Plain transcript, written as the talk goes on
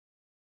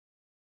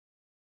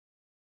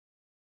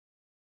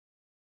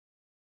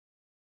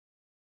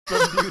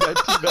some dude I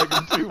teabagged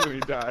him too when he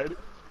died.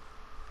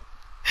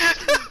 I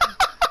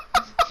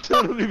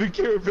don't even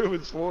care if it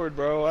was forward,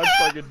 bro. I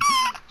fucking...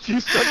 You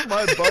sucked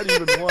my butt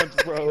even once,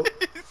 bro.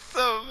 He's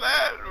so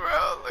mad,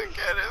 bro. Look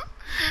at him.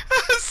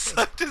 I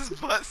sucked his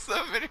butt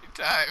so many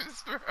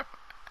times, bro.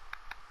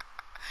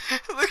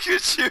 Look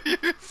at you,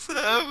 you're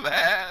so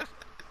mad.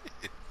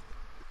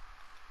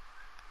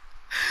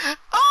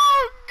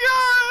 Oh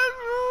god,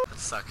 bro.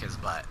 Suck his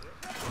butt.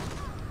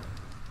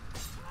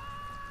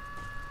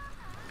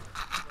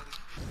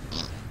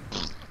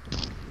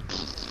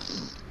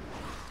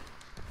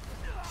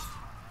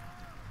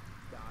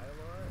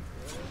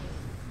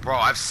 Bro,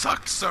 I've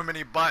sucked so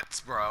many butts,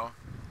 bro.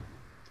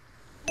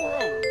 Bro,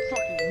 I'm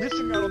fucking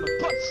missing out on the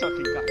butt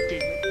sucking,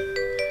 goddammit.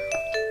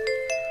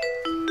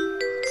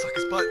 Suck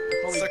his butt.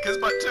 Suck his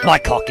butt too. My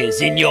cock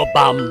is in your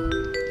bum.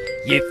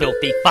 You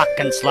filthy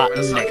fucking slut,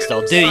 and next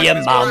I'll do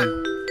your mum.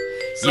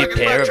 You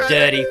pair of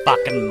dirty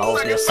fucking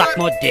moles, now suck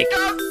my dick.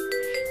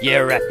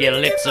 You wrap your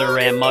lips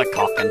around my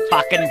cock and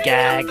fucking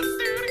gag.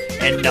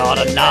 And not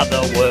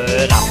another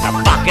word up the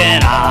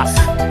fucking ass.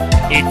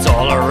 It's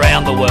all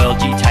around the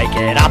world, you take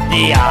it up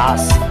the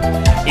ass.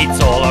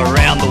 It's all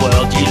around the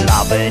world, you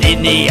love it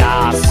in the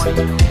ass.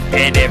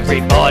 And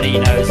everybody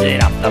knows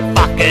it up the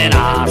fucking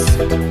ass.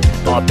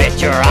 I bet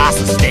your ass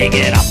is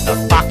stinging up the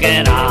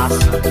fucking ass.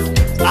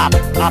 Up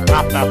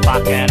the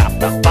fucking, up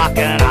the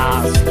fucking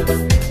ass.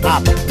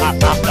 Up the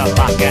fucking, up the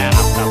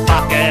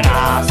fucking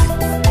ass.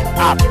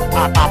 Up the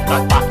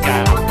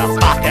fucking, up the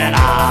fucking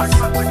ass.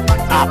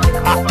 Up the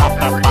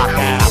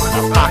fucking, up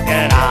the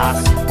fucking ass.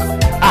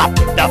 Up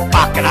the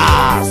fucking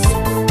ass.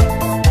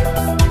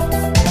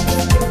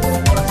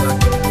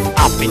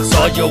 Up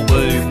inside your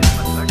womb.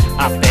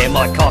 Up there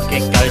my cock,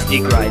 it goes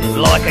degraded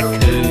like a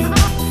coon.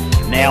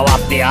 Now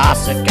up the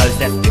arse it goes,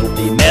 that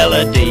filthy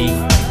melody.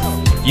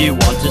 You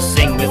want to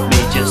sing with me,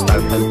 just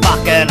open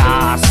fucking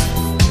ass.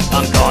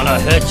 I'm gonna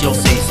hurt, you'll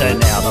see, so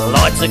now the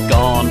lights are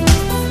gone.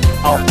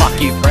 I'll fuck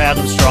you proud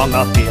and strong,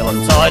 I feel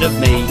inside of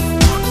me.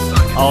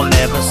 I'll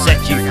never set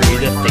you free,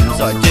 the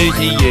things I do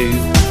to you.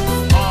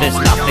 There's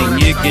nothing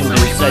you can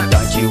do, so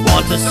don't you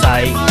want to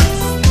say?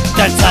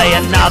 Don't say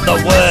another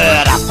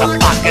word, up the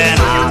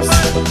fucking ass.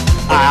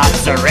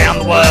 Arse around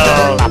the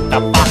world, up the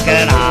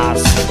fucking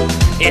ass.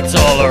 It's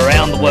all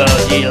around the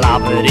world, you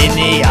love it in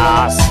the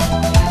ass.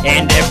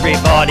 And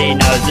everybody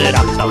knows it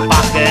up the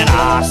fucking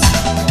ass.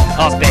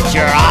 I bet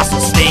your ass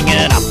is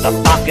stinging up the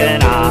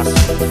fucking ass.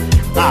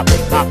 Up the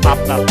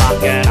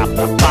fucking, up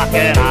the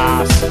fucking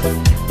ass.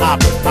 Up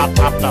the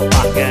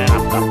fucking,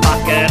 up the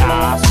fucking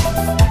ass.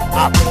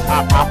 Up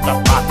the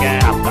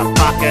fucking, up the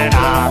fucking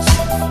ass.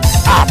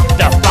 Up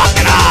the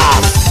fucking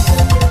ass.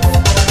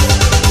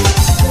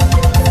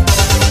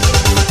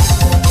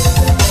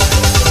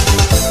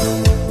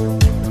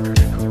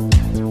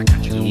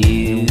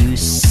 You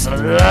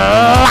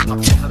slut!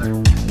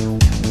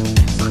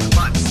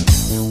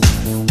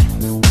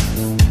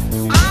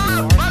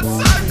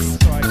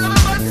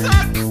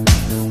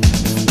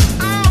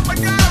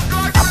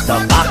 The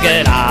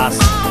fucking ass.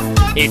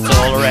 It's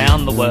all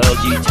around the world,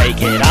 you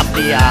take it up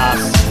the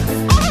ass.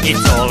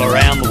 It's all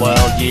around the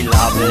world, you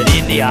love it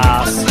in the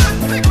ass.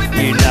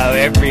 You know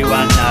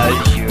everyone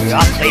knows you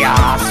up the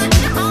ass.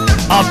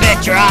 I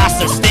bet your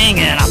ass is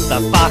stinging up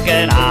the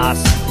fucking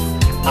ass.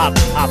 Up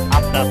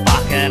the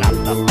fucking, up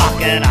the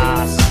fucking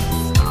ass.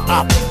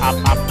 Up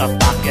the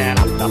fucking,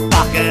 up the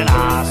fucking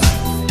ass.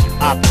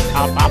 Up the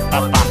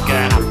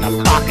fucking, up the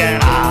fucking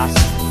ass.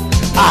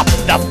 Up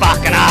the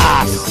fucking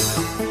ass.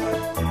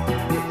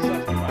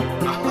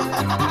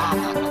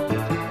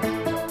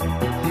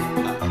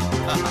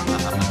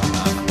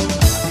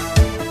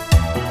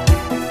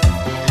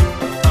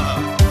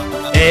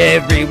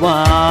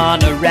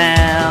 Everyone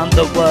around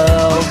the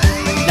world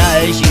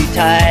knows you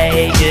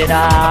take it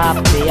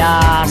up the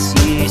ass,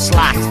 you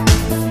slut.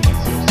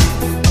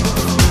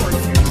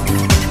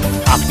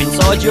 Up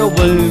inside your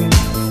womb,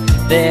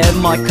 there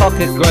my cock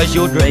it grows,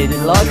 you're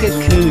treated like a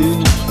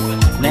coon.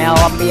 Now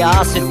up the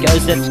ass it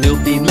goes, that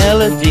filthy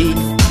melody.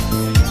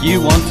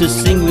 You want to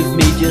sing with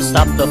me, just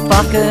up the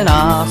fucking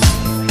ass.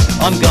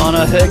 I'm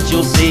gonna hurt,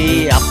 you'll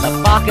see, up the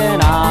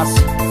fucking ass.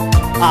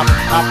 Up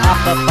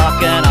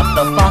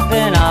the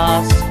fucking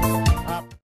ass.